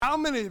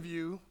many of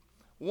you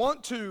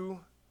want to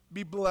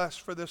be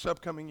blessed for this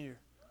upcoming year?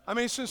 I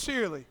mean,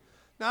 sincerely.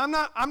 Now,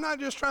 I'm not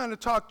just trying to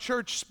talk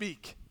church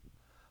speak.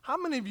 How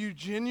many of you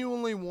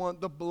genuinely want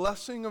the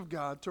blessing of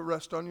God to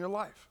rest on your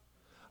life?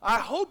 I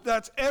hope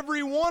that's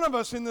every one of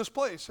us in this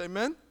place.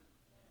 Amen?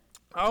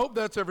 I hope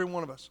that's every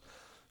one of us.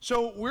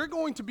 So we're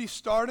going to be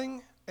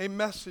starting a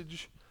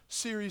message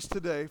series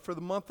today for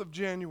the month of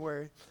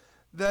January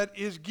that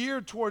is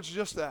geared towards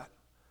just that,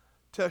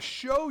 to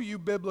show you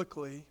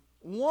biblically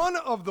one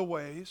of the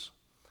ways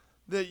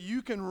that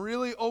you can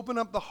really open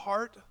up the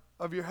heart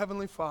of your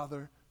Heavenly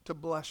Father to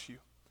bless you.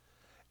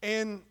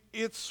 And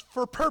it's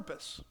for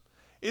purpose.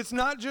 It's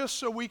not just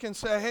so we can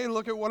say, hey,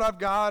 look at what I've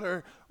got,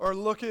 or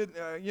look at,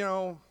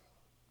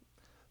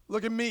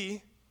 look at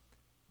me.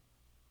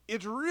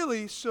 It's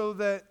really so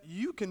that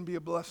you can be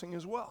a blessing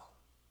as well.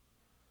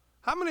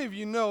 How many of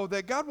you know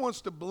that God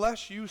wants to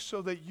bless you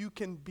so that you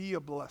can be a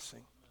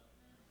blessing?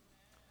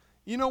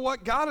 You know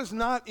what? God is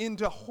not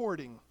into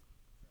hoarding.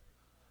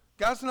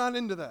 God's not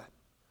into that.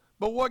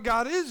 But what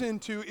God is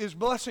into is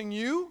blessing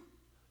you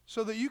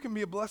so that you can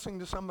be a blessing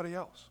to somebody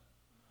else.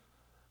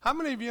 How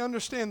many of you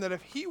understand that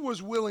if he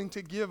was willing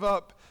to give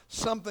up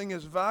something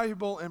as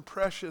valuable and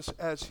precious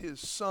as his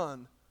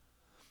son,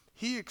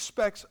 he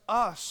expects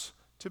us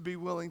to be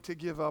willing to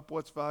give up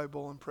what's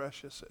valuable and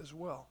precious as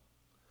well?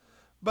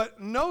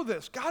 But know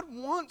this, God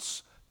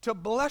wants to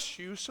bless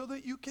you so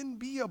that you can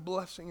be a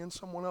blessing in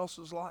someone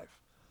else's life.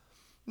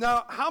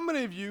 Now, how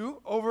many of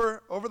you,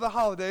 over the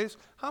holidays,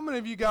 how many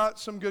of you got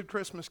some good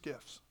Christmas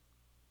gifts?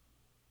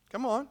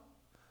 Come on.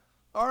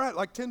 All right,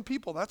 like 10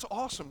 people. That's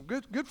awesome.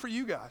 Good for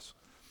you guys.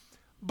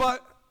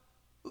 But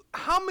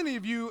how many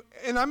of you,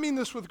 and I mean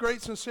this with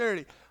great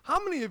sincerity,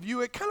 how many of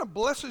you, it kind of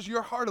blesses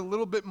your heart a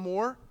little bit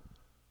more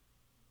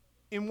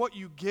in what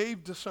you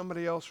gave to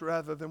somebody else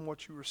rather than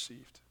what you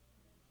received?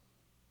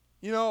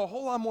 You know, a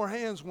whole lot more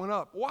hands went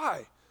up.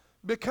 Why?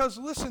 Because,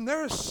 listen,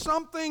 there is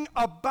something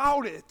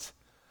about it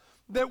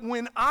that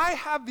when I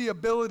have the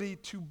ability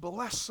to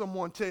bless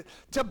someone,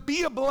 to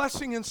be a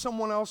blessing in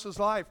someone else's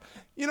life.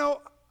 You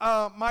know,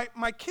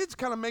 my kids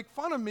kind of make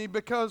fun of me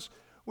because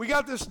we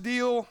got this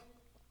deal,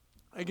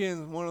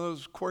 again, one of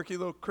those quirky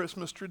little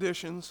Christmas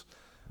traditions.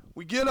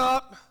 We get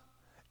up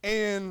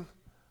and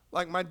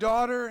like my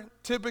daughter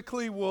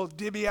typically will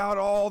divvy out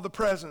all the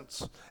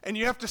presents. And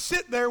you have to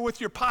sit there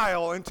with your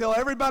pile until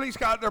everybody's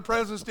got their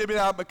presents divvied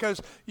out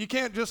because you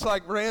can't just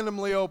like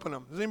randomly open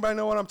them. Does anybody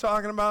know what I'm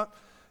talking about?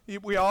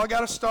 We all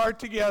got to start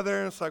together,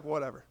 and it's like,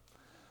 whatever.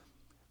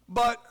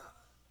 But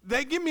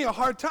they give me a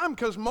hard time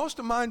because most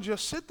of mine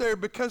just sit there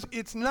because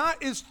it's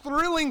not as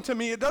thrilling to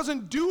me. It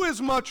doesn't do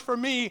as much for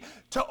me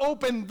to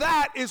open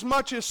that as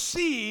much as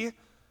see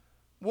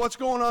what's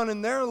going on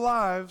in their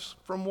lives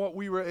from what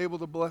we were able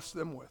to bless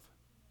them with.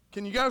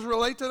 Can you guys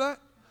relate to that?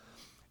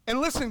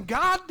 And listen,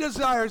 God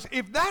desires,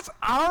 if that's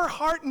our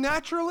heart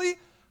naturally,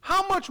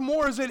 how much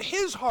more is it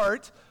his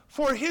heart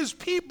for his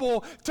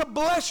people to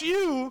bless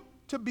you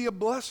to be a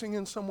blessing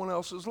in someone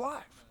else's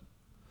life?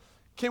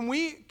 Can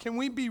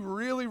we be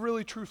really,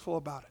 really truthful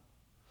about it?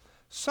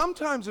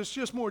 Sometimes it's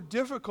just more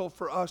difficult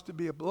for us to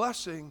be a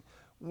blessing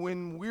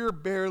when we're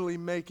barely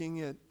making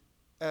it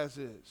as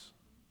is.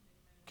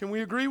 Can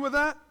we agree with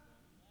that?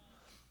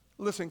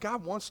 Listen,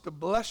 God wants to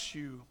bless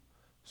you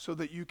so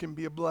that you can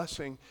be a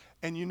blessing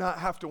and you not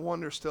have to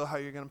wonder still how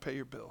you're going to pay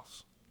your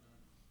bills.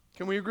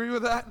 Can we agree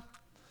with that?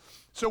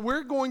 So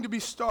we're going to be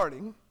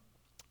starting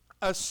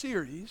a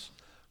series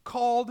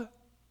called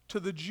To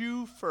the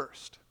Jew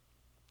First.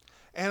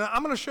 And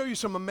I'm going to show you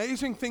some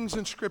amazing things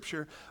in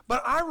Scripture,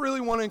 but I really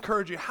want to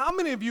encourage you. How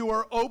many of you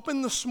are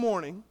open this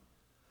morning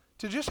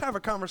to just have a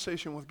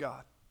conversation with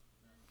God?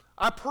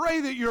 I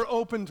pray that you're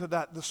open to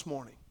that this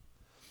morning.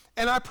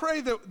 And I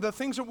pray that the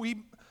things that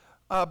we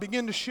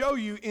begin to show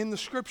you in the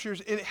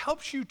Scriptures, it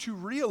helps you to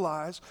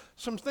realize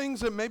some things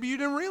that maybe you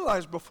didn't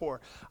realize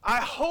before. I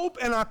hope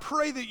and I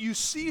pray that you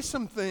see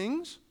some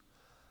things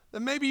that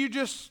maybe you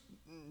just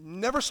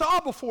never saw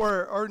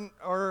before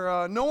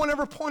or no one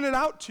ever pointed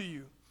out to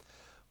you.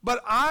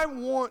 But I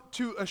want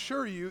to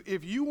assure you,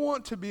 if you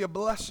want to be a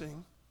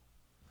blessing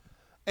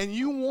and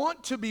you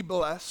want to be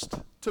blessed,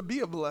 to be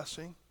a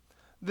blessing,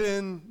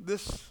 then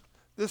this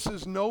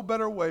is no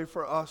better way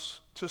for us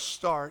to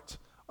start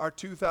our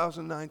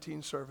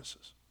 2019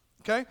 services.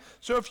 Okay?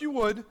 So if you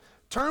would,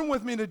 turn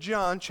with me to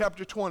John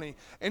chapter 20.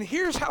 And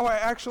here's how I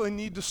actually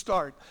need to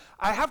start.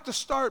 I have to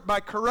start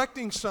by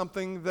correcting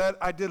something that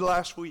I did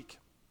last week.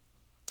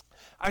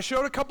 I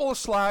showed a couple of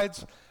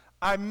slides.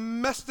 I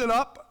messed it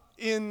up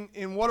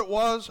in what it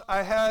was.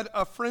 I had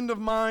a friend of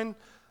mine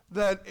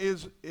that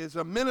is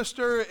a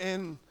minister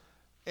and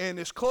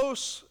is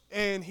close,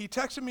 and he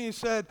texted me and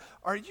said,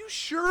 "Are you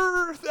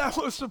sure that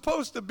was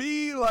supposed to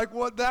be like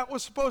what that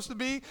was supposed to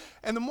be?"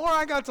 And the more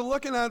I got to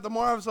looking at it, the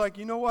more I was like,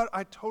 you know what?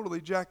 I totally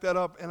jacked that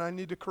up, and I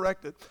need to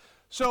correct it.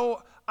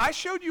 So I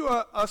showed you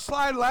a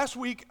slide last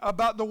week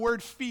about the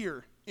word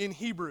fear in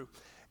Hebrew.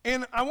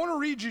 And I want to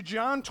read you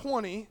John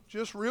 20,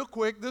 just real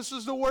quick. This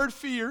is the word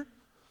fear.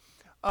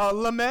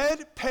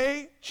 Lamed,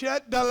 Pe,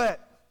 Chet, Dalet.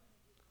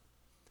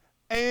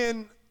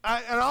 And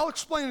and I'll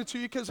explain it to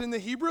you, because in the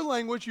Hebrew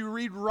language, you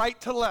read right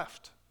to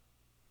left.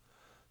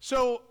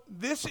 So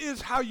this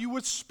is how you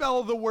would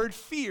spell the word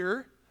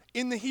fear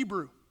in the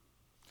Hebrew.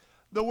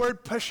 The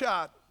word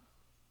pashad.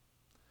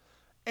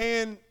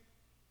 And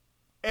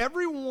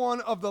every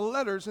one of the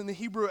letters in the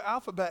Hebrew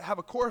alphabet have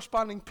a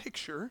corresponding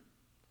picture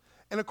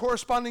and a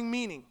corresponding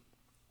meaning.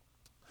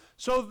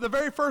 So the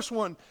very first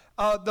one,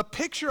 the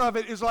picture of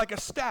it is like a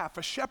staff,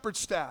 a shepherd's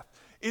staff.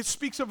 It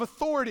speaks of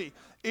authority.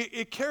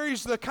 It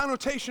carries the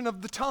connotation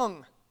of the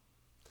tongue.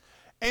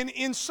 And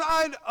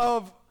inside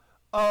of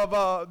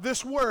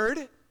this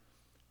word,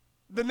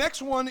 the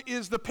next one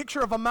is the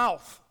picture of a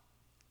mouth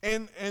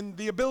and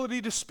the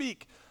ability to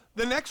speak.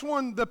 The next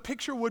one, the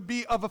picture would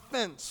be of a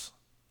fence.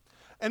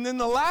 And then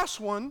the last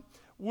one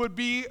would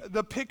be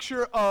the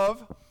picture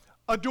of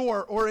a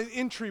door or an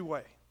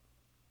entryway.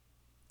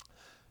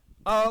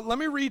 Let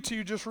me read to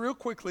you just real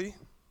quickly.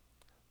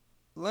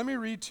 Let me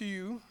read to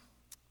you.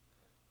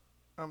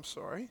 I'm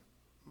sorry.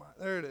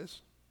 There it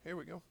is. Here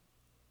we go.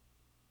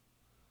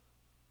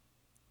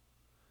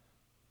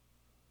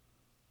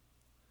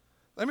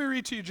 Let me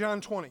read to you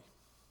John 20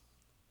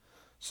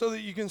 so that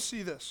you can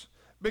see this.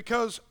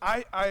 Because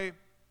I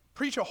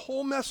preach a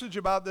whole message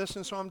about this,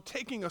 and so I'm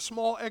taking a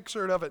small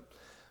excerpt of it.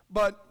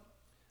 But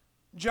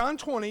John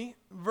 20,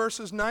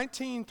 verses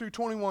 19 through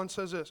 21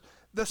 says this.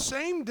 The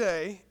same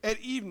day at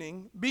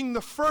evening, being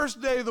the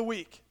first day of the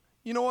week.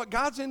 You know what?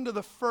 God's into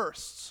the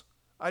firsts.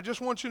 I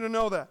just want you to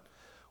know that.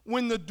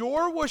 When the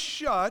door was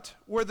shut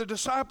where the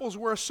disciples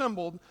were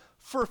assembled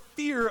for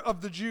fear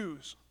of the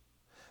Jews,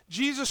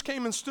 Jesus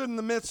came and stood in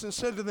the midst and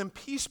said to them,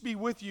 "Peace be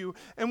with you."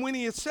 And when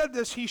he had said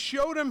this, he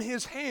showed them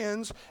his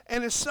hands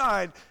and his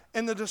side.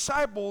 And the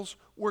disciples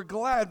were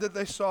glad that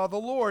they saw the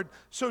Lord.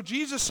 So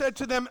Jesus said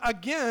to them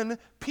again,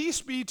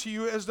 "Peace be to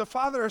you. As the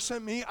Father has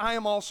sent me, I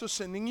am also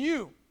sending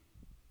you."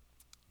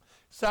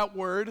 It's that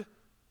word,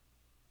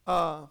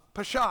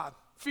 pashad,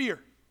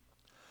 fear.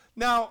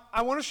 Now,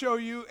 I want to show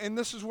you, and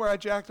this is where I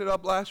jacked it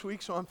up last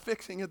week, so I'm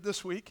fixing it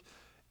this week,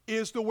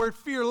 is the word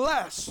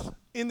fearless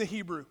in the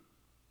Hebrew.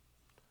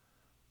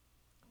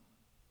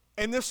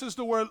 And this is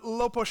the word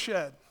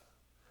loposhed.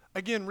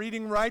 Again,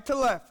 reading right to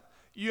left.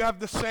 You have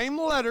the same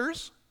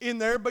letters in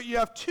there, but you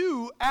have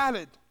two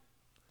added.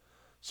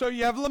 So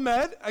you have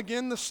lamed,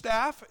 again, the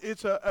staff.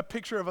 It's a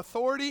picture of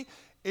authority.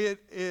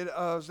 It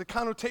is the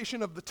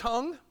connotation of the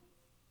tongue.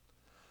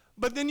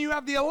 But then you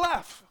have the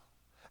aleph.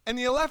 And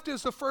the aleph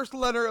is the first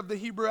letter of the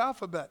Hebrew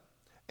alphabet.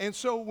 And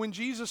so when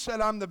Jesus said,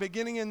 "I'm the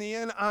beginning and the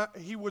end,"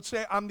 he would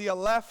say, "I'm the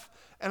aleph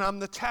and I'm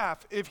the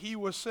taf," if he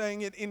was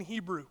saying it in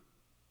Hebrew.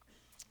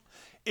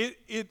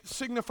 It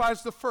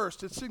signifies the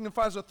first. It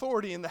signifies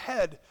authority in the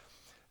head.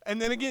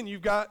 And then again,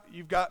 you've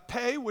got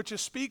pay, which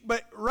is speak,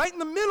 but right in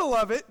the middle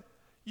of it,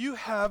 you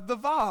have the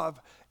vav.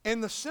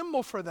 And the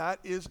symbol for that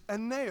is a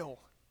nail.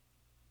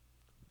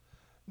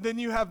 Then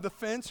you have the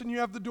fence and you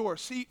have the door.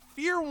 See,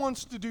 fear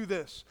wants to do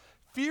this.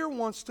 Fear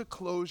wants to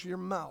close your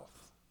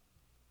mouth.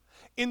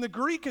 In the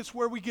Greek, it's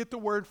where we get the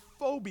word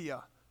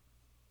phobia.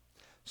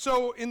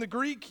 So in the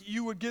Greek,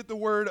 you would get the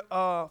word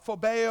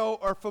phobeo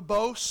or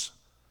phobos,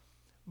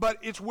 but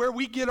it's where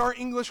we get our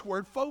English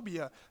word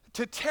phobia.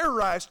 To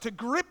terrorize, to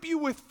grip you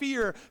with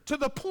fear, to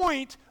the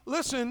point,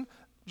 listen,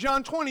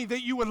 John 20,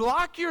 that you would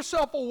lock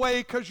yourself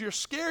away because you're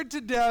scared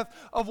to death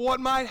of what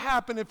might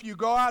happen if you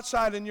go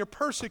outside and you're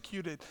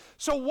persecuted.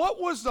 So what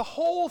was the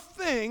whole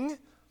thing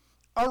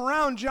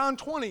around John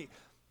 20?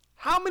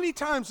 How many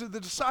times did the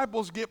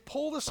disciples get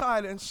pulled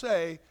aside and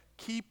say,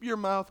 "Keep your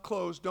mouth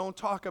closed, don't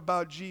talk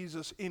about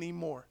Jesus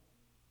anymore"?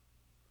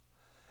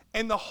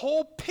 And the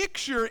whole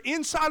picture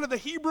inside of the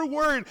Hebrew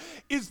word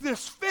is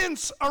this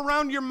fence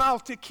around your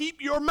mouth to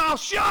keep your mouth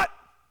shut.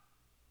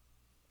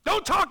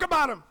 Don't talk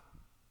about him.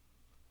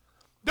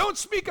 Don't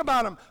speak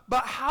about him.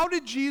 But how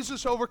did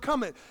Jesus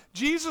overcome it?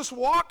 Jesus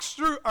walks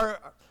through,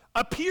 or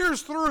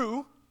appears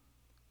through,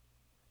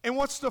 and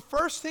what's the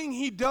first thing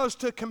he does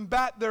to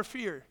combat their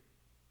fear?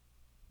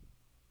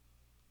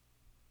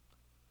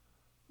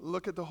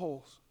 Look at the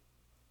holes.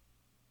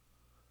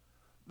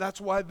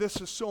 That's why this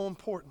is so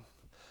important.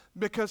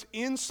 Because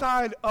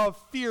inside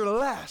of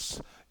fearless,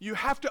 you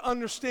have to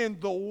understand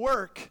the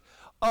work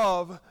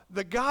of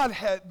the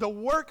Godhead, the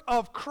work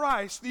of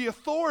Christ, the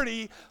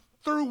authority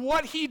through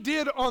what he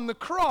did on the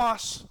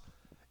cross.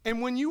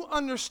 And when you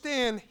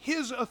understand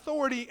his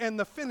authority and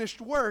the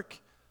finished work,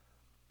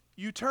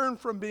 you turn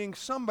from being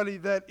somebody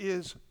that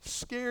is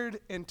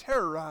scared and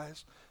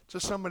terrorized to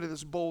somebody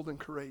that's bold and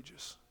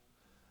courageous.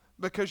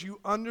 Because you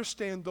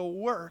understand the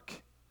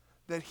work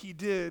that he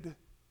did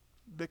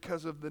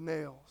because of the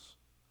nails.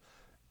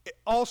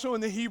 Also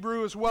in the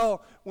Hebrew as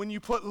well, when you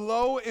put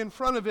lo in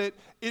front of it,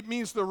 it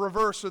means the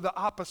reverse or the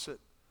opposite.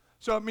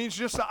 So it means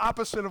just the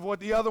opposite of what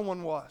the other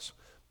one was.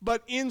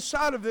 But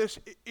inside of this,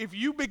 if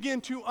you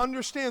begin to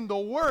understand the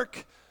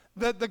work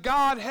that the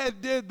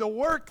Godhead did, the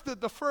work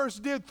that the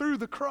first did through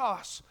the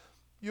cross,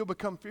 you'll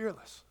become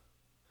fearless.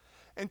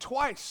 And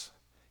twice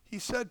he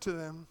said to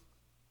them,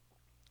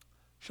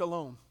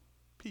 "Shalom,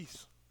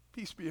 peace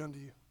be unto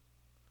you."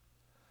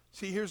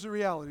 See, here's the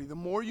reality. The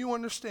more you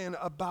understand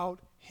about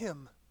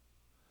him,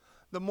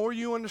 the more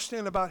you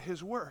understand about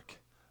his work,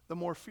 the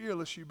more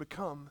fearless you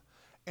become.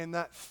 And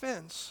that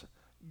fence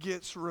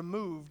gets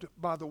removed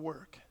by the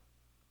work.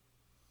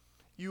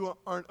 You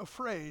aren't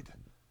afraid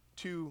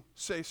to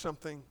say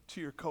something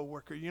to your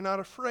coworker. You're not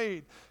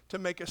afraid to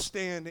make a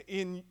stand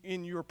in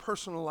your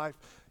personal life.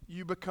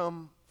 You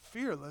become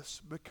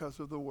fearless because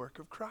of the work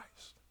of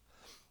Christ.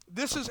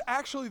 This is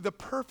actually the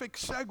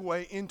perfect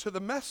segue into the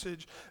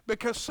message,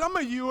 because some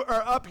of you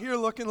are up here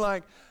looking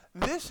like,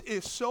 this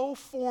is so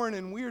foreign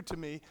and weird to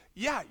me.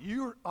 Yeah,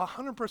 you're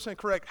 100%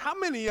 correct. How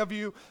many of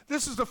you,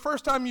 this is the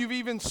first time you've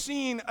even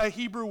seen a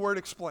Hebrew word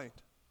explained?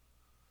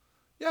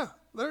 Yeah,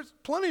 there's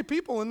plenty of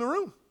people in the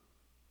room.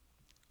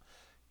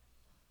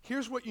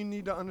 Here's what you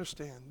need to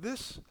understand.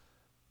 This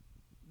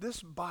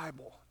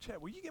Bible,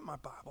 Chad, will you get my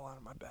Bible out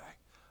of my bag?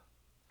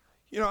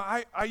 You know,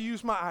 I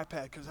use my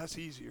iPad because that's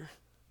easier.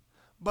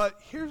 But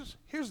here's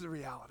the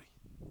reality.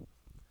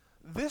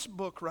 This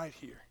book right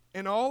here,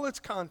 and all its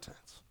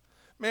contents,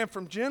 man,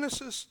 from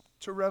Genesis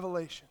to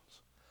Revelations,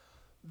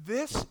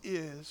 this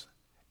is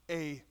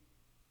a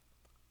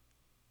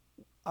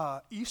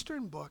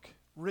Eastern book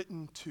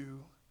written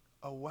to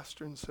a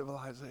Western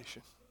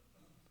civilization.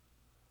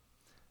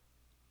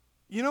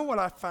 You know what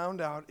I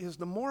found out is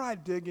the more I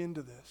dig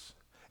into this,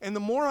 and the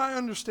more I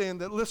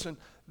understand that, listen,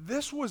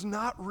 this was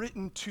not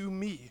written to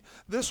me.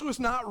 This was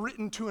not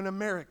written to an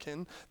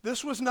American.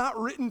 This was not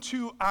written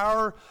to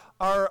our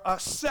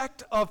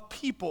sect of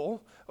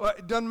people.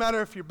 It doesn't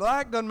matter if you're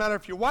black, doesn't matter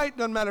if you're white,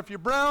 doesn't matter if you're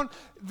brown.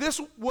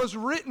 This was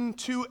written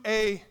to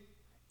a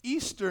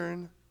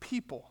Eastern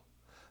people.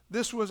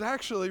 This was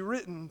actually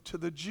written to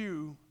the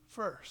Jew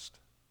first.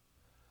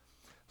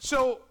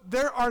 So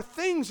there are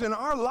things in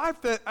our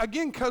life that,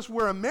 again, because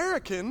we're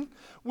American,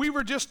 we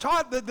were just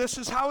taught that this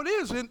is how it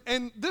is.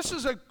 And this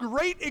is a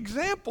great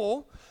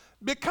example,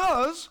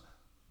 because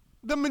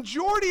the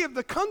majority of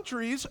the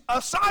countries,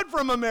 aside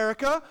from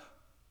America,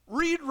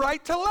 read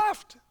right to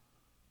left.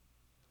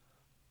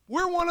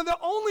 We're one of the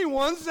only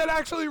ones that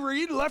actually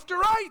read left to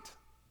right.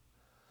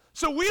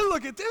 So we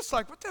look at this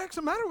like, what the heck's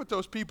the matter with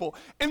those people?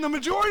 And the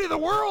majority of the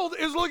world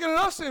is looking at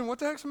us saying, what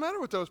the heck's the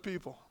matter with those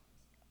people?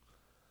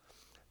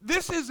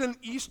 This is an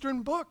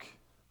Eastern book.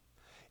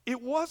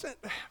 It wasn't.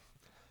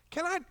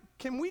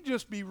 Can we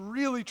just be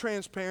really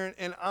transparent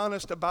and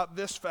honest about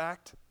this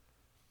fact?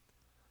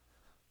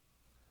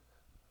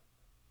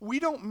 We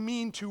don't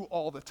mean to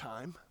all the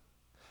time.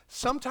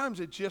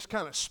 Sometimes it just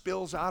kind of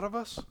spills out of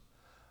us,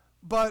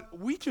 but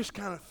we just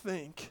kind of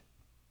think,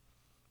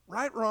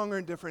 right, wrong, or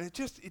indifferent,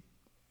 it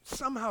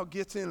somehow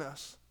gets in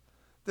us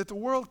that the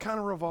world kind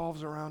of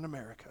revolves around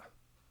America.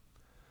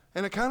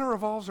 And it kind of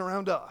revolves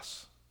around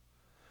us.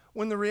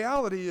 When the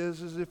reality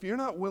is if you're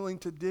not willing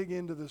to dig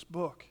into this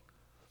book,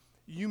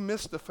 you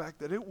miss the fact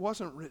that it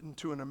wasn't written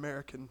to an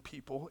American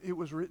people. It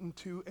was written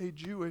to a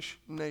Jewish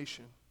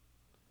nation.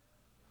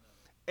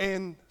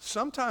 And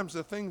sometimes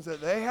the things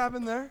that they have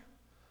in there,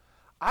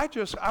 I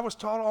was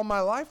taught all my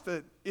life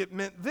that it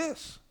meant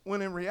this,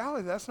 when in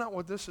reality that's not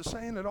what this is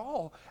saying at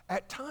all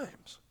at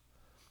times.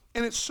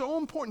 And it's so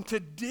important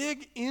to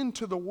dig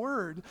into the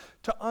Word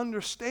to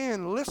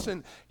understand,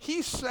 listen,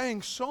 he's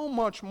saying so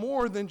much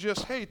more than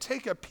just, hey,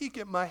 take a peek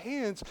at my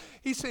hands.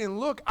 He's saying,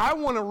 look, I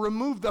want to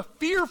remove the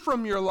fear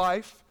from your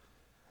life,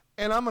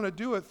 and I'm going to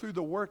do it through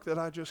the work that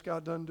I just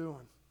got done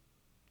doing.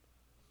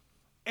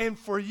 And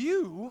for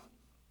you,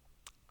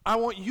 I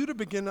want you to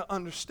begin to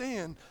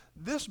understand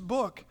this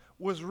book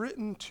was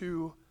written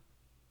to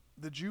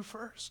the Jew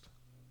first.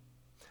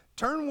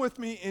 Turn with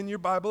me in your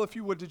Bible, if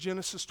you would, to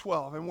Genesis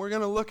 12, and we're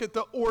going to look at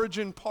the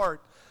origin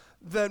part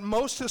that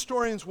most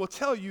historians will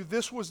tell you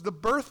this was the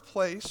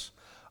birthplace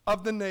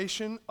of the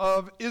nation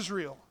of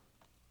Israel.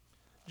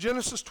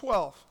 Genesis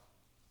 12.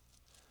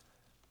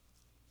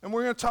 And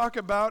we're going to talk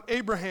about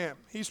Abraham.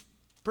 He's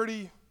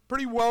pretty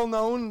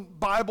well-known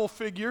Bible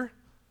figure.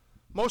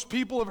 Most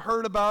people have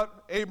heard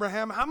about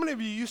Abraham. How many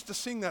of you used to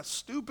sing that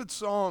stupid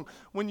song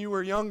when you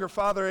were younger,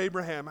 Father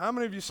Abraham? How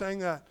many of you sang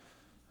that?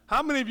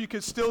 How many of you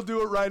could still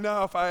do it right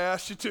now if I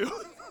asked you to?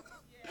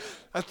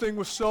 That thing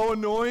was so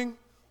annoying.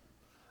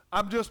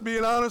 I'm just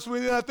being honest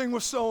with you. That thing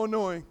was so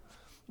annoying.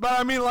 But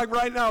I mean, like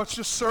right now, it's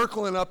just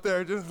circling up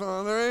there. Just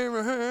Father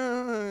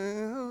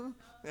Abraham.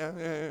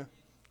 Yeah.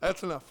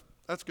 That's enough.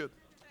 That's good.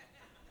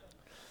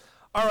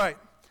 All right.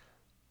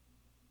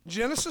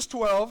 Genesis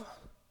 12,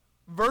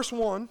 verse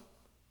 1.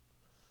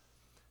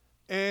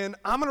 And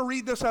I'm going to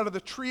read this out of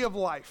the Tree of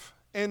Life.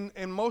 And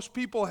most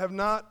people have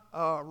not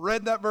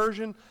read that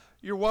version.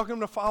 You're welcome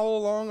to follow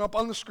along up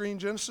on the screen,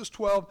 Genesis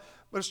 12,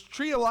 but it's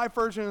Tree of Life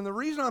version. And the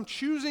reason I'm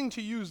choosing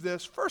to use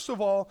this, first of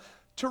all,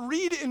 to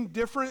read in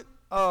different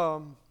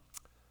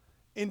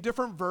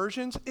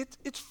versions,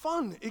 it's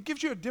fun. It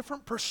gives you a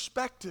different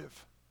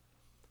perspective.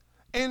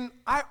 And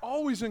I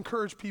always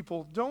encourage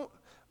people,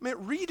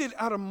 read it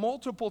out of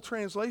multiple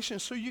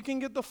translations so you can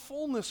get the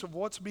fullness of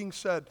what's being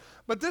said.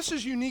 But this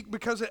is unique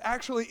because it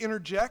actually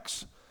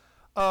interjects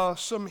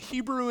some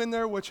Hebrew in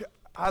there, which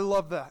I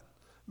love that.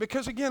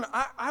 Because again,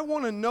 I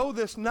want to know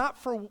this not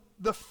for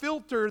the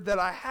filter that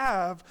I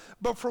have,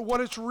 but for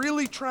what it's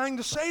really trying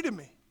to say to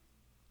me.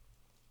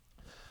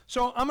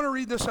 So I'm going to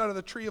read this out of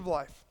the Tree of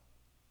Life.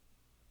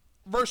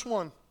 Verse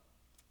 1.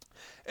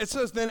 It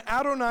says, then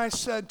Adonai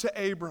said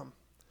to Abram.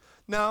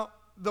 Now,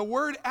 the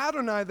word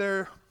Adonai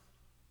there,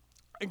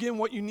 again,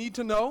 what you need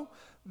to know,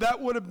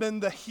 that would have been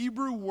the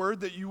Hebrew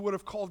word that you would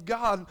have called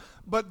God.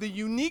 But the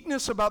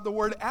uniqueness about the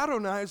word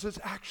Adonai is it's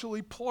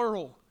actually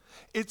plural.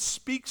 It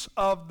speaks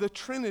of the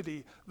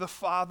Trinity, the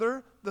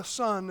Father, the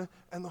Son,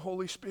 and the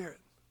Holy Spirit.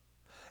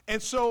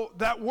 And so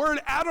that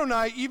word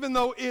Adonai, even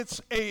though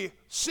it's a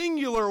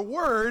singular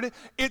word,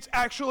 it's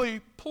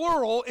actually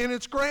plural in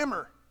its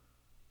grammar.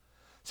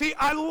 See,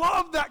 I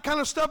love that kind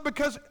of stuff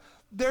because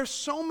there's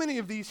so many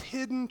of these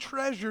hidden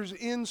treasures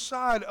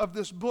inside of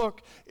this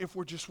book if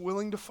we're just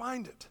willing to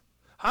find it.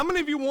 How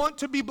many of you want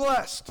to be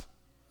blessed?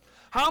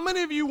 How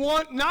many of you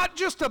want not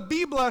just to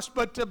be blessed,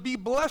 but to be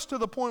blessed to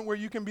the point where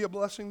you can be a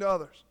blessing to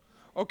others?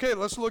 Okay,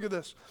 let's look at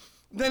this.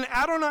 Then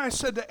Adonai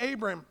said to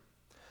Abram,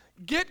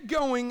 get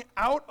going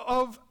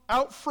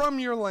out from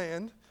your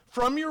land,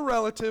 from your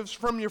relatives,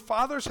 from your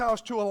father's house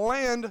to a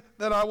land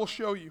that I will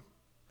show you.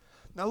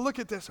 Now look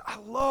at this. I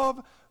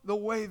love the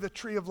way the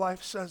Tree of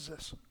Life says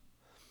this.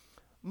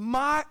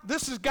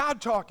 This is God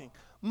talking.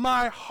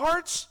 My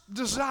heart's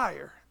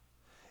desire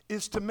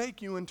is to make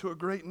you into a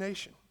great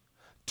nation,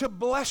 to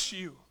bless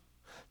you,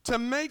 to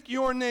make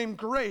your name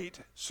great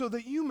so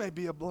that you may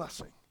be a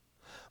blessing.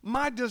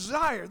 My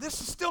desire,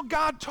 this is still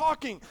God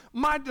talking.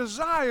 My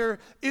desire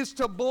is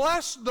to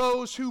bless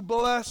those who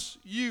bless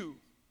you.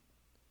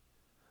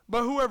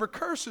 But whoever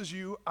curses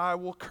you, I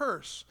will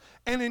curse.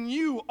 And in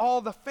you,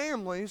 all the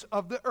families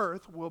of the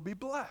earth will be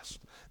blessed.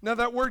 Now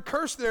that word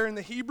curse there in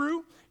the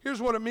Hebrew, here's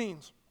what it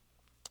means.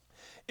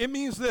 It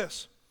means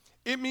this.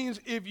 It means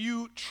if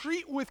you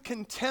treat with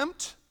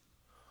contempt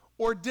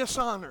or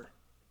dishonor.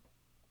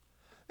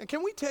 And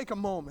can we take a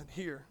moment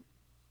here?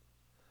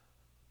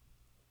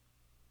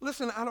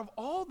 Listen, out of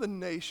all the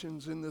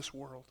nations in this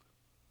world,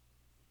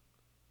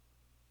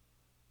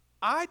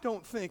 I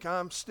don't think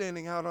I'm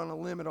standing out on a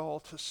limb at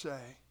all to say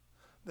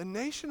the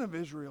nation of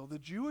Israel, the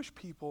Jewish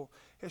people,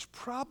 has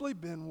probably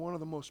been one of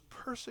the most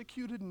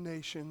persecuted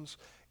nations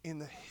in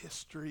the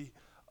history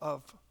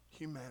of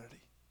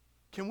humanity.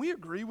 Can we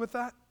agree with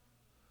that?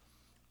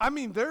 I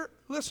mean,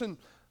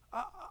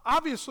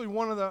 obviously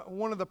one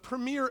of the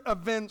premier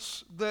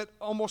events that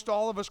almost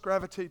all of us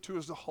gravitate to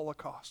is the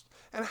Holocaust.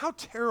 And how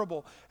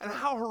terrible and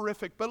how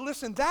horrific. But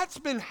listen, that's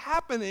been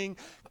happening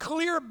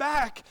clear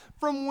back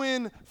from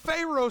when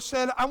Pharaoh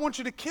said, I want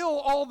you to kill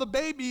all the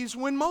babies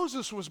when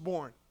Moses was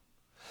born.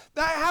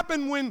 That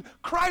happened when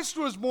Christ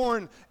was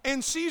born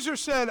and Caesar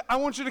said, I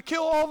want you to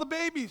kill all the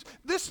babies.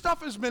 This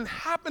stuff has been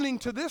happening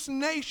to this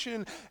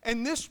nation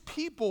and this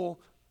people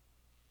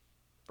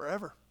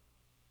forever.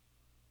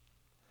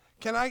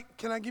 Can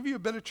I give you a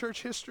bit of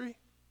church history?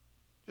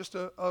 Just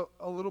a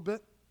little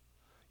bit.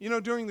 You know,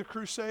 during the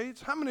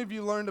Crusades, how many of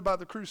you learned about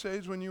the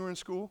Crusades when you were in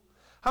school?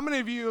 How many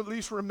of you at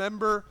least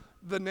remember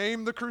the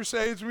name the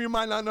Crusades? You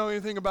might not know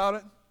anything about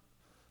it.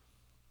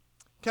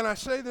 Can I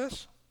say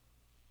this?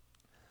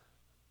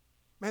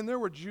 Man, there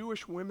were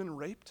Jewish women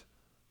raped.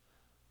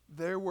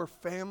 There were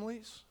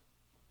families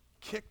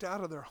kicked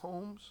out of their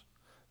homes.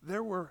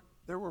 There were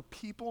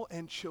people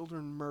and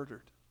children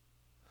murdered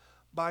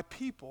by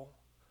people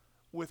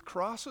with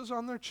crosses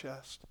on their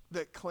chest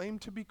that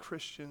claimed to be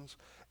Christians,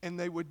 and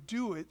they would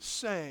do it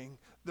saying,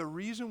 the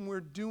reason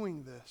we're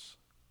doing this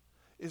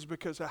is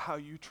because of how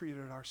you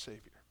treated our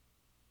Savior.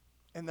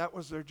 And that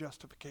was their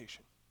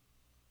justification.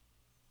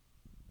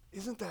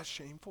 Isn't that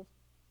shameful?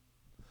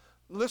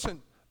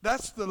 Listen,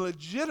 that's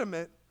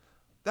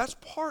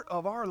part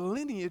of our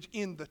lineage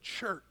in the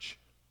church.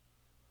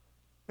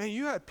 Man,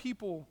 you had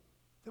people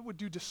that would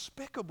do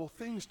despicable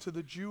things to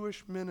the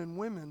Jewish men and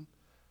women,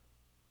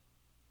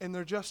 and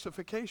their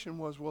justification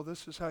was, well,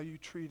 this is how you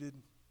treated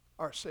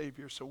our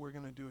Savior, so we're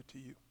going to do it to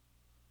you.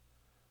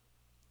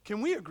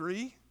 Can we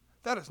agree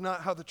that is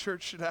not how the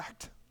church should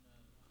act?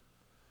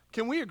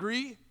 Can we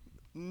agree?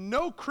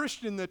 No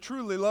Christian that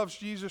truly loves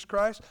Jesus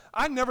Christ,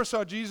 I never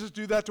saw Jesus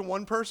do that to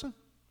one person.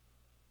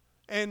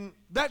 And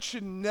that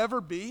should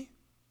never be.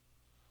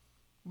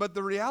 But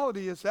the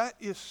reality is that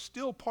is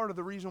still part of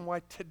the reason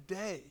why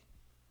today,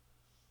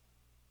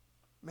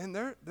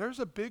 man, there's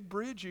a big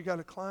bridge you got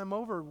to climb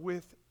over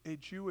with a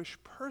Jewish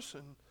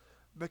person,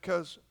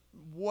 because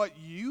what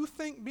you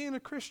think being a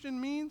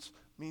Christian means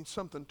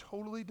something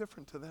totally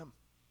different to them.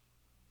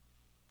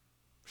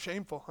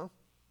 Shameful, huh?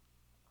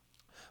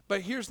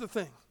 But here's the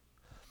thing.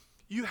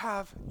 You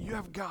have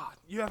God.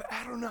 You have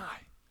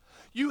Adonai.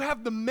 You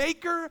have the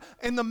maker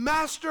and the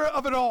master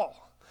of it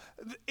all.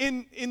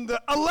 In the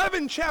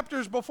 11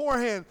 chapters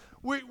beforehand,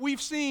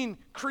 we've seen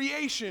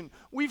creation,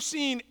 we've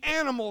seen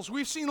animals,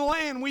 we've seen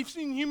land, we've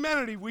seen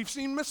humanity, we've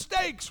seen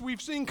mistakes,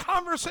 we've seen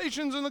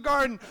conversations in the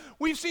garden,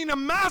 we've seen a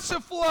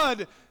massive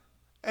flood,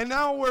 and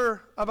now we're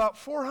about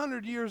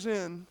 400 years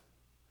in,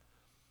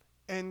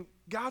 and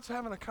God's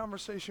having a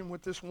conversation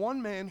with this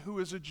one man who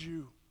is a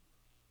Jew.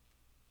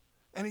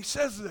 And he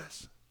says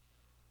this.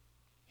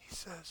 He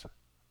says,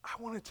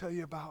 I want to tell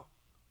you about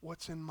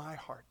what's in my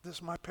heart. This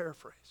is my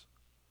paraphrase.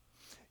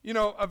 You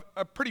know,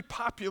 a pretty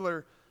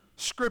popular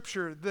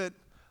scripture that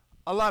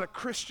a lot of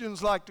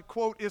Christians like to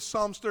quote is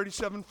Psalms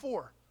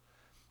 37:4.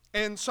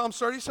 And Psalms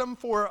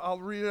 37:4, I'll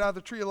read it out of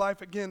the Tree of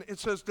Life again. It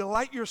says,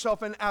 delight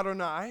yourself in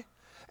Adonai,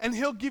 and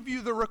he'll give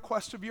you the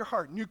request of your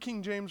heart. New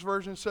King James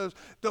Version says,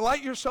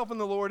 delight yourself in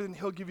the Lord, and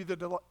he'll give you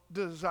the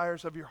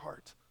desires of your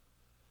heart.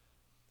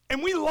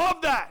 And we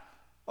love that.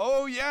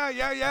 Oh,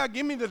 yeah,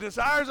 give me the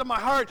desires of my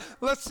heart.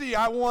 Let's see,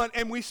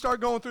 and we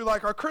start going through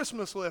like our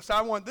Christmas list.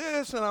 I want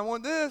this, and I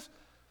want this.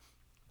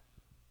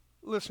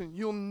 Listen,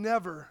 you'll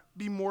never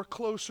be more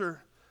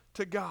closer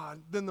to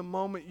God than the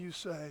moment you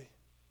say,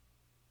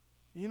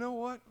 you know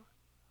what?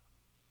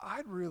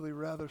 I'd really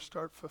rather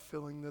start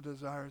fulfilling the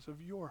desires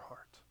of your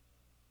heart.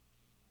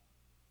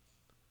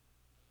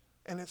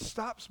 And it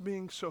stops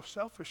being so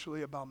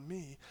selfishly about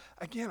me.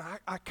 Again,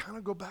 I kind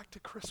of go back to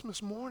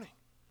Christmas morning.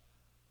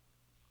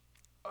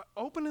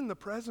 Opening the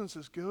presents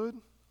is good,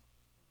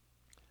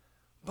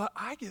 but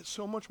I get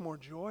so much more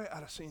joy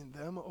out of seeing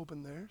them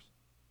open theirs.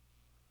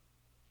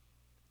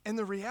 And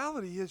the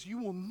reality is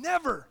you will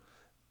never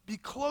be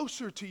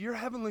closer to your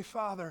Heavenly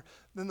Father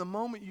than the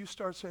moment you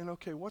start saying,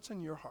 okay, what's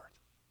in your heart?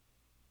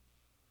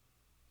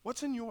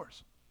 What's in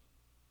yours?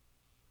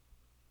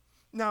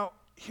 Now,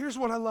 here's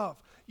what I love.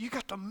 You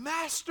got the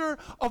master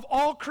of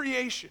all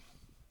creation,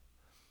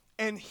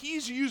 and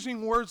he's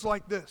using words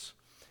like this.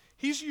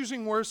 He's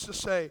using words to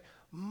say,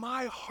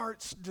 my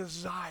heart's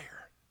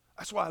desire.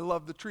 That's why I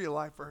love the Tree of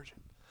Life version.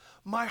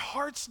 My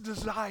heart's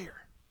desire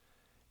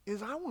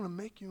is I want to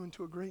make you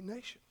into a great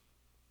nation.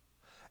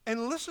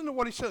 And listen to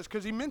what he says,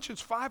 because he mentions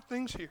 5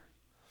 things here.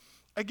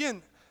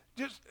 Again,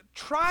 just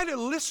try to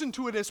listen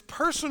to it as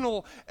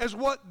personal as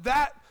what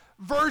that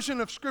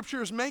version of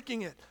Scripture is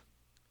making it.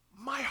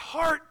 My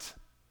heart's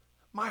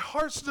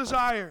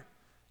desire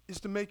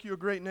is to make you a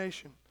great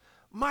nation.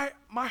 My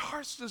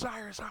heart's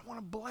desire is I want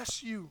to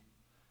bless you.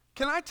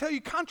 Can I tell you,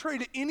 contrary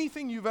to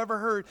anything you've ever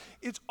heard,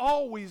 it's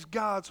always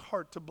God's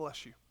heart to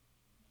bless you.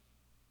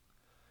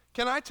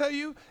 Can I tell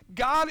you,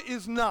 God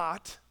is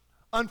not,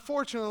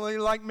 unfortunately,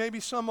 like maybe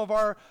some of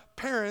our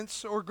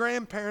parents or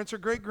grandparents or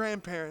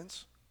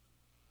great-grandparents,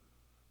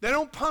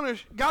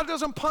 God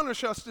doesn't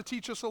punish us to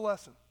teach us a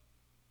lesson.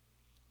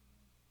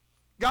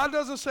 God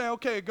doesn't say,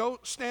 okay, go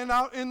stand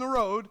out in the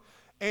road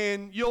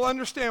and you'll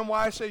understand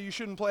why I say you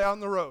shouldn't play out in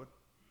the road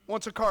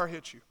once a car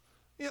hits you.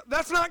 Yeah,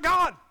 that's not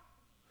God.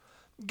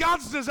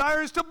 God's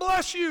desire is to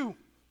bless you,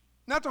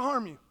 not to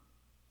harm you.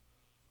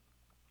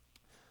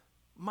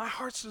 My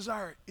heart's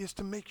desire is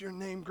to make your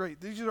name great.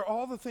 These are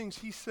all the things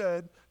he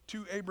said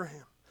to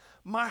Abraham.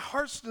 My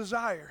heart's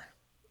desire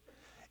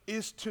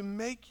is to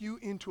make you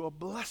into a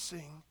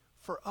blessing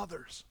for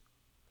others.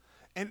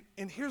 And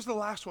here's the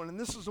last one, and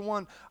this is the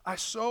one I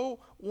so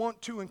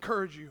want to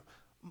encourage you.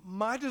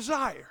 My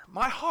desire,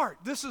 my heart,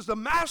 this is the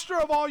master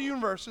of all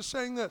universe, is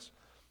saying this.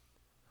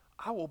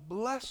 I will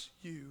bless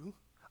you.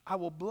 I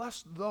will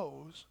bless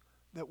those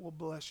that will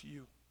bless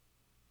you.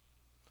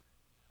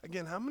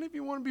 Again, how many of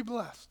you want to be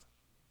blessed?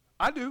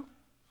 I do.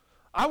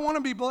 I want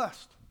to be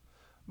blessed.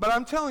 But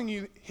I'm telling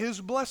you,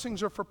 his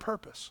blessings are for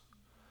purpose.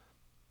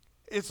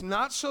 It's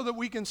not so that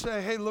we can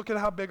say, hey, look at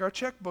how big our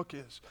checkbook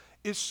is.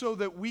 It's so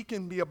that we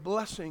can be a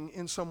blessing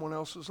in someone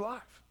else's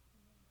life.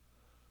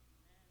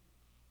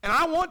 And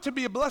I want to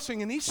be a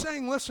blessing. And he's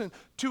saying, listen,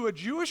 to a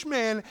Jewish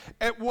man,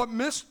 at what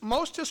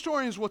most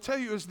historians will tell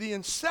you is the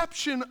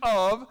inception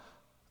of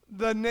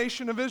the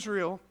nation of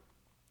Israel,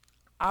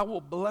 I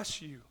will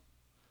bless you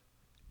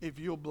if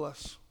you'll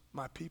bless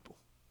my people.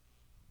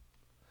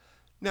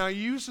 Now, he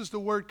uses the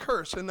word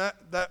curse, and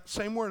that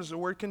same word is the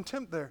word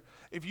contempt there.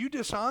 If you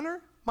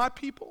dishonor my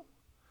people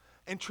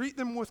and treat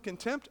them with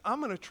contempt, I'm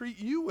going to treat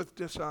you with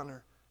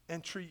dishonor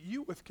and treat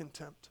you with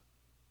contempt.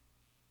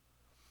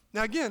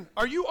 Now, again,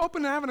 are you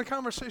open to having a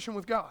conversation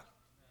with God?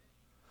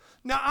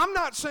 Now, I'm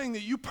not saying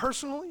that you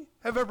personally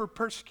have ever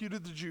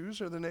persecuted the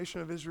Jews or the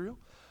nation of Israel,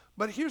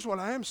 but here's what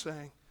I am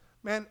saying.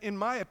 Man, in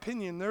my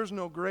opinion, there's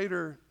no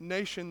greater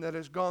nation that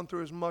has gone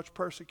through as much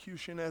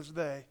persecution as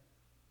they.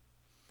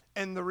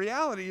 And the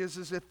reality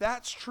is if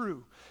that's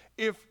true,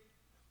 if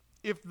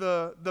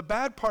the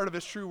bad part of it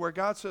is true where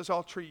God says,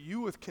 I'll treat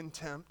you with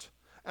contempt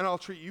and I'll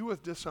treat you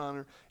with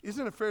dishonor,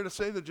 isn't it fair to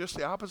say that just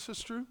the opposite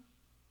is true?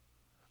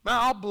 Man,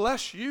 I'll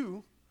bless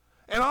you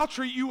and I'll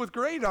treat you with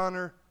great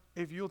honor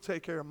if you'll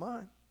take care of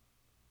mine.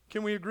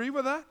 Can we agree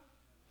with that?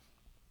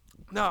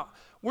 Now,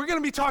 we're going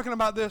to be talking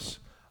about this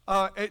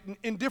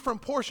in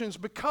different portions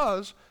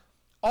because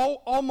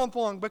all month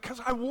long, because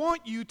I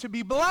want you to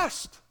be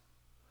blessed.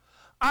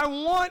 I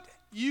want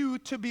you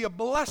to be a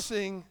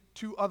blessing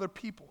to other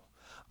people.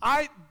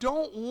 I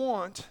don't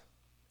want,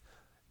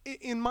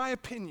 in my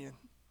opinion,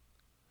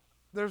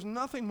 there's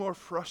nothing more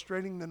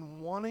frustrating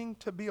than wanting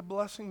to be a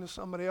blessing to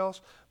somebody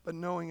else, but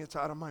knowing it's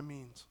out of my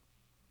means.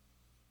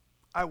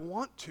 I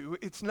want to.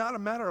 It's not a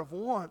matter of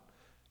want.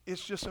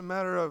 It's just a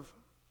matter of,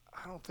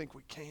 I don't think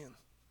we can.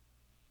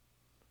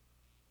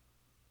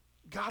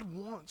 God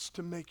wants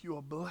to make you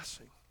a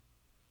blessing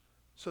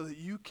so that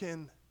you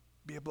can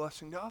be a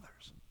blessing to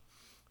others.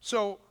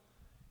 So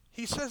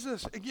he says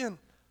this again,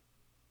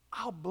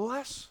 I'll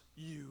bless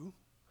you.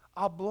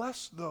 I'll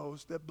bless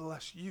those that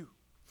bless you.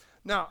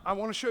 Now, I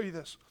want to show you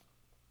this.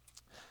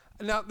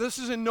 Now, this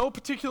is in no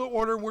particular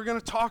order. We're going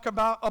to talk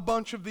about a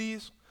bunch of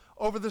these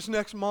over this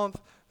next month.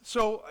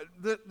 So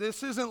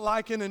this isn't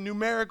like in a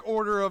numeric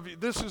order of,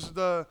 this is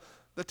the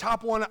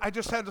top one. I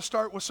just had to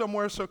start with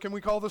somewhere, so can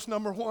we call this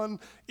number one,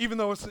 even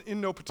though it's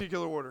in no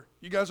particular order?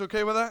 You guys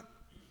okay with that?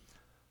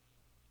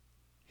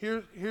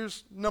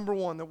 Here's number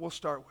one that we'll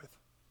start with.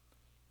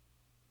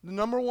 The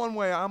number one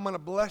way I'm going to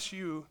bless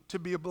you to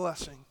be a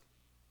blessing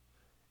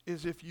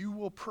is if you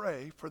will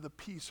pray for the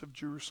peace of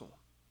Jerusalem.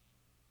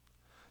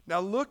 Now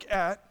look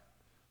at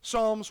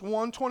Psalms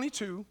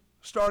 122,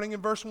 starting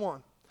in verse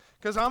 1,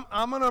 because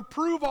I'm going to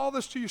prove all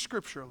this to you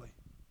scripturally.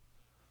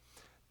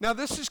 Now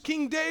this is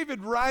King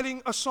David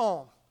writing a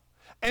psalm,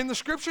 and the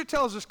scripture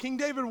tells us King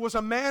David was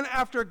a man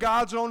after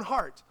God's own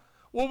heart.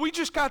 Well, we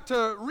just got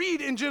to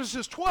read in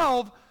Genesis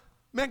 12,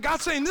 man,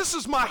 God's saying, this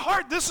is my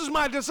heart, this is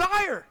my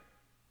desire.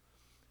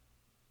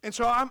 And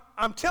so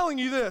I'm telling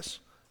you this.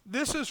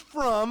 This is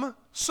from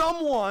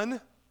someone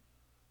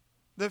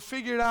that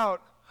figured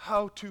out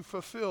how to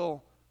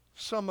fulfill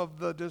some of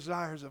the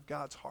desires of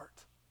God's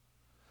heart.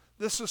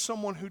 This is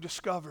someone who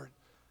discovered,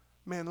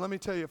 man, let me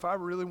tell you, if I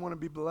really want to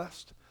be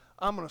blessed,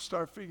 I'm going to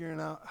start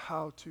figuring out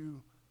how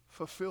to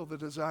fulfill the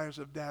desires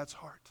of Dad's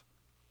heart.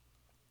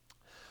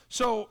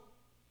 So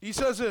he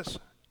says this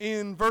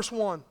in verse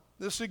 1.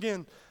 This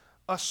again,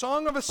 a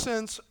song of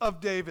ascents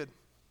of David.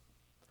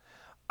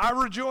 I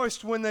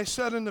rejoiced when they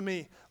said unto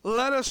me,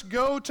 let us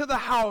go to the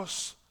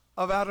house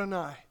of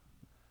Adonai.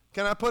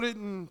 Can I put it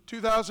in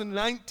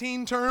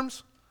 2019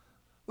 terms?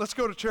 Let's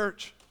go to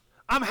church.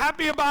 I'm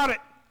happy about it.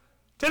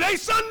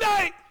 Today's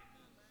Sunday.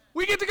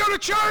 We get to go to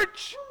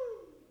church.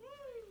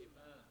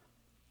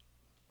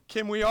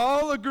 Can we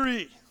all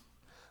agree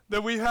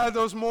that we've had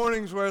those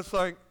mornings where it's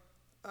like,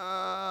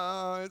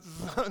 it's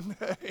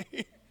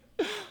Sunday.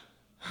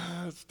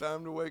 It's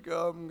time to wake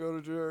up and go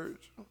to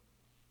church.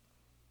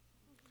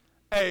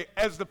 Hey,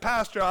 as the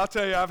pastor, I'll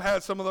tell you, I've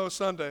had some of those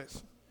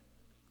Sundays.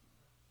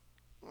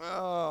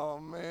 Oh,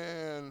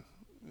 man,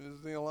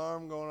 is the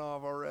alarm going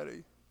off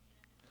already?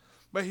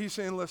 But he's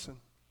saying, listen,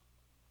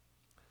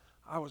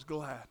 I was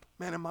glad.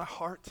 Man, in my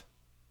heart,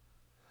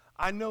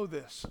 I know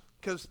this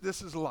because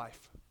this is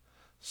life.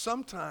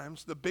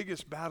 Sometimes the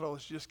biggest battle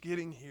is just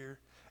getting here,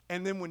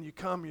 and then when you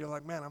come, you're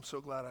like, man, I'm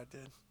so glad I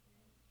did.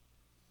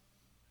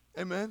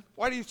 Amen?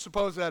 Why do you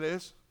suppose that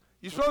is?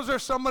 You suppose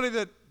there's somebody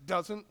that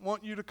doesn't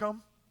want you to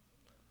come?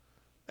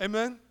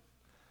 Amen?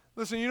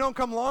 Listen, you don't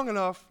come long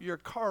enough, your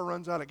car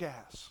runs out of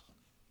gas.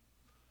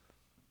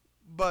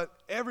 But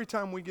every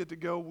time we get to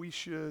go, we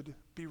should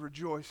be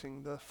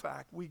rejoicing the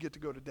fact we get to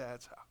go to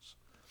Dad's house.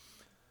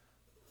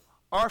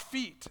 Our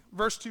feet,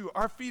 verse 2,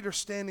 our feet are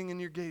standing in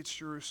your gates,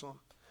 Jerusalem.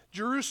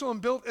 Jerusalem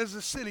built as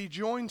a city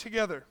joined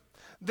together.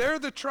 There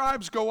the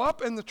tribes go up,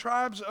 and the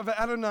tribes of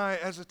Adonai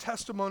as a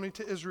testimony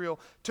to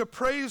Israel, to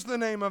praise the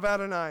name of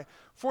Adonai.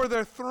 For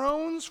their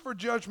thrones for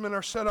judgment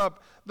are set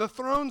up, the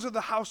thrones of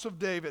the house of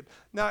David.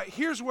 Now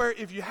here's where,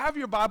 if you have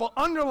your Bible,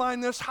 underline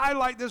this,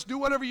 highlight this, do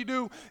whatever you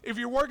do. If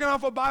you're working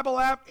off a Bible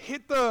app,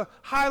 hit the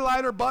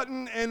highlighter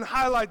button and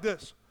highlight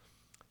this.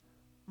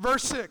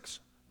 Verse 6,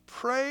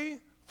 pray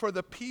for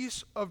the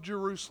peace of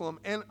Jerusalem.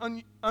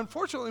 And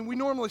unfortunately, we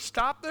normally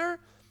stop there.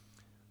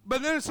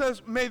 But then it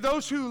says, may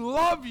those who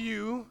love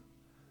you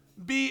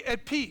be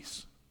at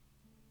peace.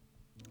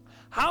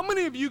 How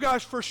many of you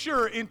guys for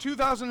sure in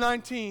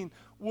 2019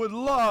 would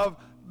love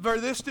for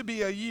this to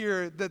be a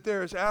year that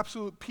there is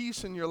absolute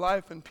peace in your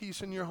life and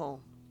peace in your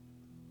home?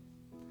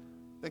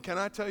 Then can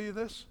I tell you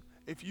this?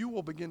 If you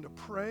will begin to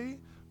pray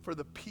for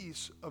the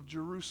peace of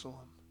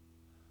Jerusalem,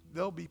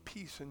 there'll be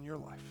peace in your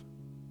life.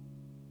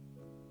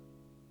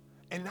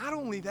 And not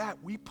only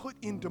that, we put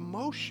into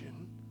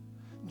motion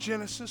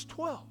Genesis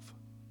 12.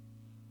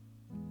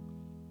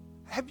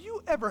 Have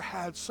you ever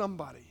had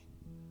somebody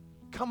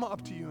come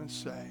up to you and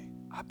say,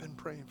 I've been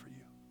praying for you?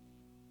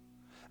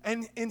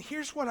 And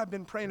here's what I've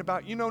been praying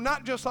about. You know,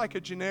 not just like a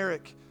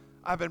generic,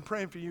 I've been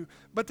praying for you,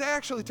 but they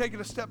actually take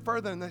it a step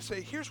further and they say,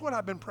 here's what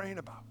I've been praying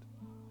about.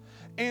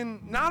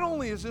 And not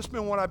only has this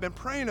been what I've been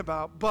praying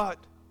about, but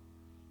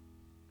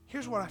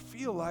here's what I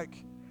feel like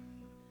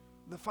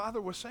the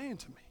Father was saying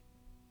to me.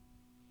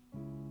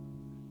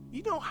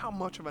 You know how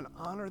much of an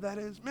honor that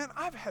is? Man,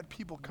 I've had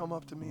people come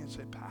up to me and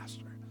say,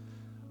 Pastor,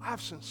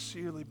 I've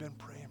sincerely been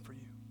praying for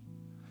you.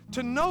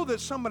 To know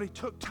that somebody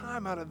took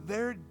time out of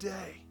their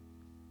day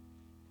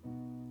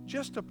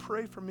just to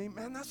pray for me,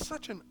 man, that's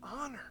such an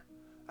honor.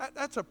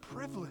 That's a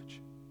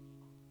privilege.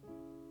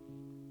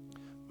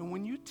 But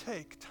when you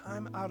take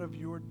time out of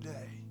your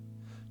day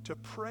to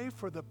pray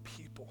for the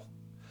people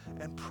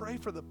and pray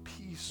for the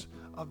peace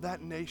of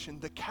that nation,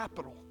 the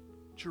capital,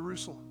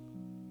 Jerusalem,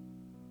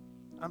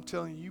 I'm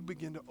telling you, you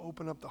begin to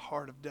open up the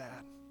heart of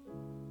Dad.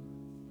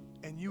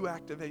 And you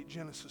activate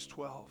Genesis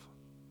 12.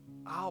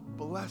 I'll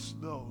bless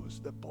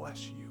those that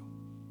bless you.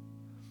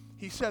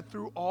 He said,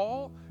 through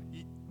all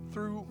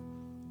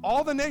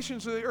the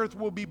nations of the earth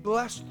will be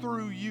blessed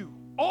through you.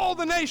 All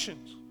the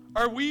nations.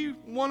 Are we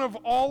one of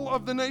all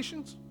of the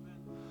nations?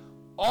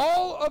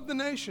 All of the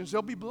nations,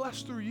 they'll be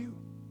blessed through you.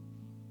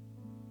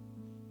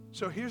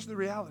 So here's the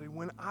reality.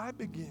 When I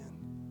begin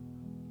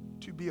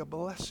to be a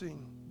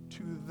blessing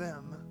to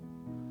them,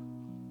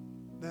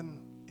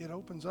 then it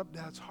opens up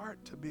Dad's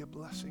heart to be a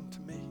blessing to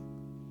me.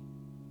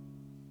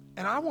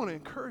 And I want to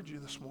encourage you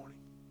this morning.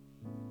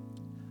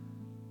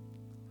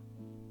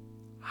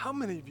 How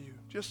many of you,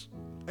 just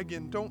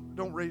again,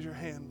 don't raise your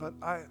hand, but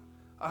I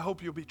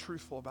hope you'll be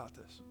truthful about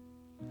this.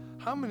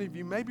 How many of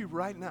you, maybe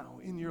right now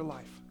in your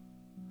life,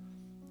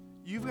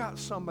 you've got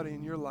somebody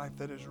in your life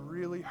that has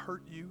really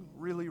hurt you,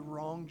 really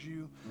wronged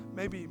you.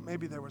 Maybe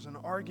there was an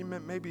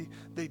argument, maybe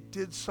they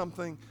did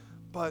something,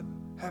 but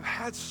have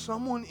had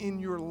someone in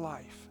your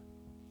life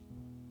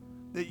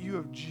that you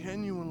have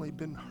genuinely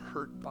been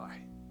hurt by.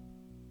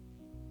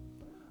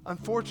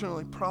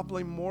 Unfortunately,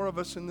 probably more of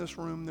us in this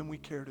room than we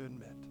care to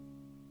admit.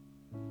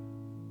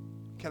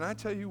 Can I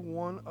tell you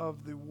one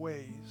of the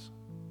ways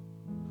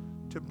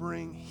to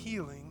bring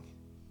healing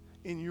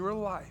in your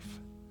life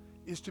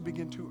is to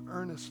begin to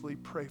earnestly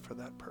pray for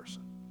that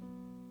person.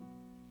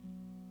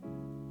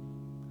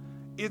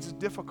 It's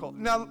difficult.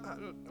 Now,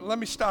 let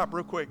me stop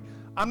real quick.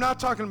 I'm not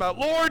talking about,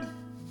 Lord,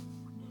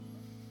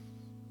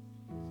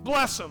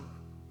 bless them.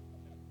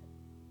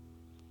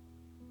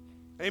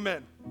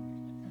 Amen.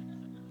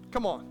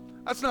 Come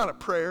on. That's not a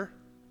prayer.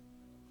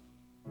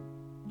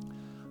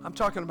 I'm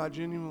talking about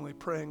genuinely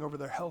praying over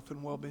their health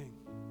and well-being.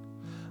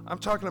 I'm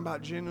talking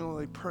about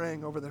genuinely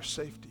praying over their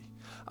safety.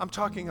 I'm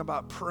talking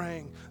about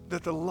praying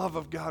that the love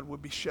of God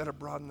would be shed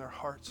abroad in their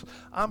hearts.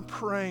 I'm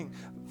praying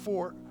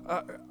for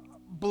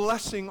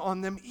blessing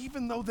on them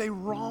even though they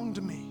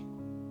wronged me.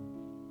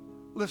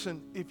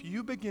 Listen, if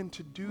you begin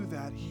to do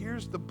that,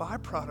 here's the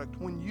byproduct.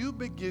 When you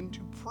begin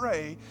to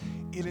pray,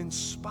 it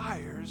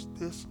inspires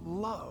this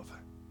love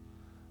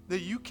that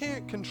you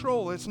can't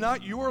control. It's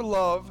not your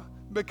love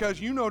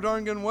because you know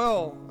darn good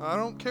well, I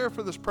don't care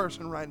for this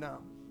person right now.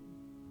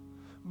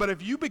 But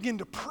if you begin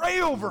to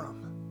pray over them,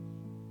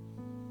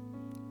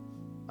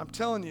 I'm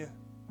telling you,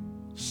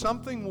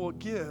 something will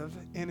give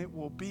and it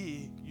will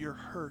be your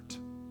hurt.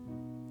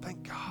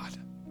 Thank God.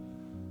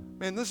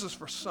 Man, this is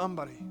for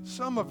somebody.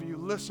 Some of you,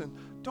 listen,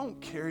 don't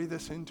carry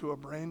this into a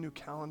brand new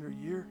calendar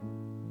year.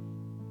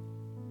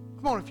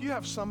 Come on, if you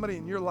have somebody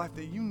in your life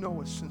that you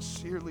know has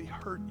sincerely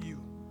hurt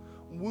you,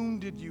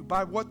 wounded you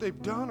by what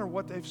they've done or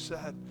what they've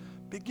said,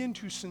 begin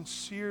to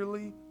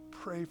sincerely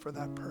pray for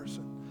that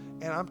person.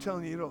 And I'm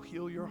telling you, it'll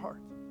heal your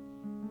heart.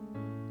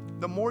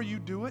 The more you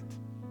do it,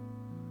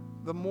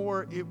 the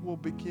more it will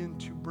begin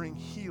to bring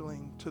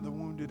healing to the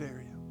wounded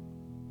area.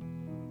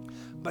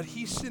 But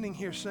he's sitting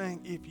here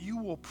saying, if you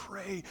will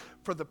pray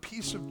for the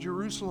peace of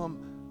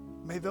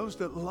Jerusalem, may those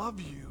that love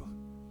you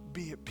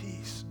be at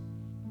peace.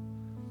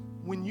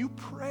 When you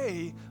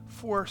pray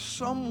for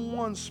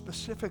someone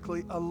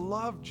specifically, a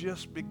love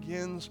just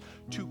begins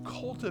to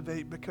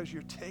cultivate because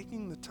you're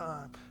taking the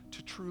time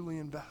to truly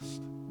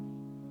invest.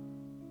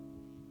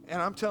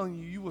 And I'm telling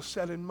you, you will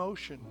set in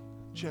motion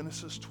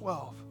Genesis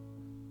 12.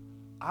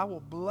 I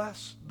will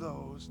bless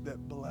those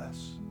that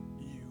bless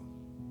you.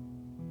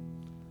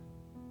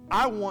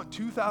 I want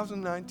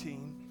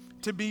 2019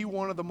 to be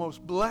one of the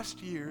most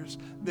blessed years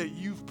that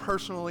you've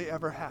personally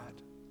ever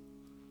had.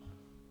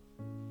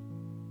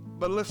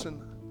 But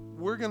listen,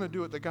 we're going to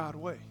do it the God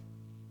way.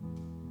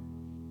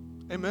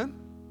 Amen?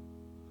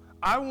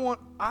 I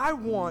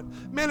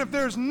want, man, if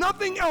there's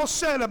nothing else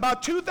said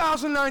about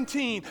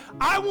 2019,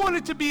 I want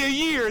it to be a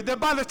year that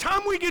by the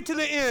time we get to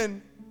the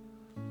end,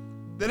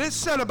 that it's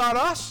said about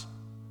us,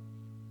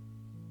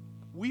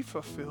 we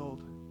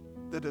fulfilled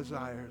the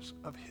desires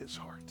of his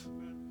heart.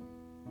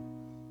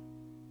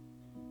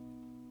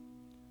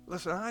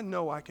 Listen, I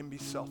know I can be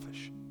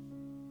selfish.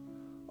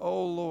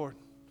 Oh, Lord,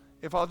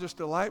 if I'll just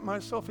delight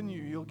myself in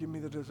you, you'll give me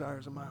the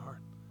desires of my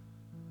heart.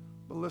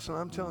 But listen,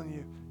 I'm telling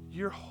you,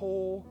 your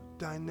whole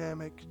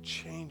dynamic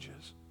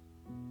changes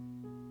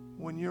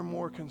when you're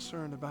more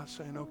concerned about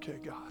saying, okay,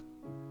 God,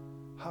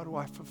 how do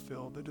I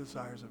fulfill the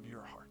desires of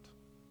your heart?